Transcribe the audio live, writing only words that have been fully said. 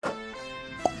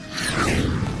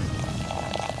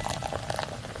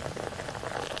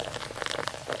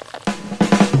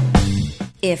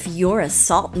If you're a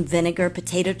salt and vinegar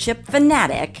potato chip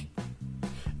fanatic,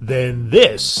 then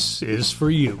this is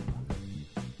for you.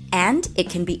 and it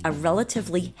can be a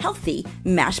relatively healthy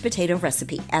mashed potato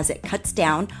recipe as it cuts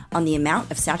down on the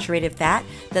amount of saturated fat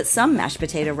that some mashed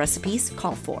potato recipes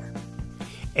call for.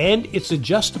 And it's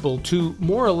adjustable to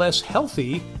more or less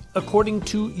healthy according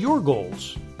to your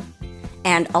goals.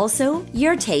 And also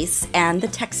your tastes and the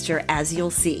texture, as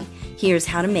you'll see. Here's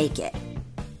how to make it.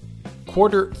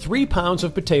 Quarter 3 pounds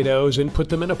of potatoes and put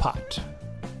them in a pot.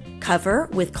 Cover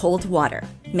with cold water.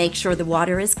 Make sure the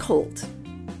water is cold.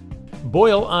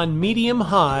 Boil on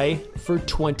medium-high for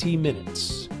 20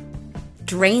 minutes.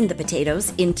 Drain the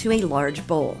potatoes into a large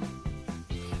bowl.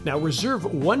 Now reserve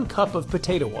 1 cup of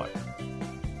potato water.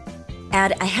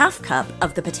 Add a half cup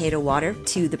of the potato water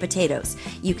to the potatoes.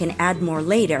 You can add more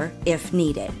later if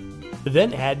needed.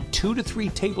 Then add 2 to 3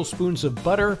 tablespoons of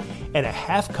butter and a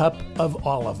half cup of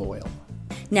olive oil.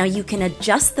 Now you can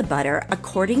adjust the butter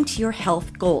according to your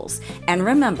health goals. And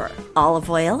remember, olive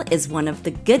oil is one of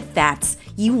the good fats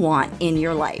you want in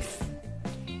your life.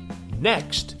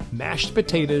 Next, mash the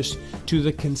potatoes to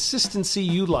the consistency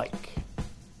you like.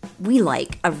 We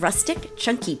like a rustic,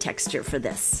 chunky texture for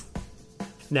this.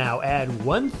 Now add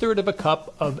 1/3 of a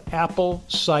cup of apple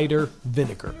cider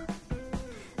vinegar.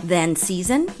 Then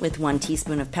season with 1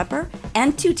 teaspoon of pepper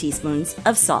and 2 teaspoons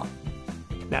of salt.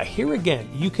 Now here again,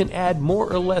 you can add more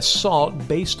or less salt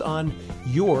based on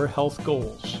your health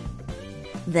goals.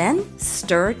 Then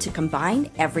stir to combine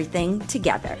everything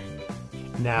together.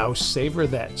 Now savor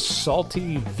that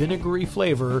salty, vinegary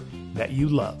flavor that you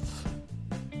love.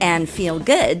 And feel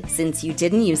good since you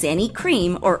didn't use any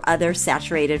cream or other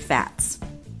saturated fats.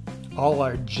 All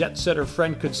our jet setter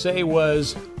friend could say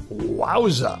was,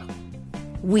 wowza!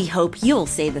 We hope you'll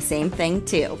say the same thing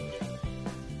too.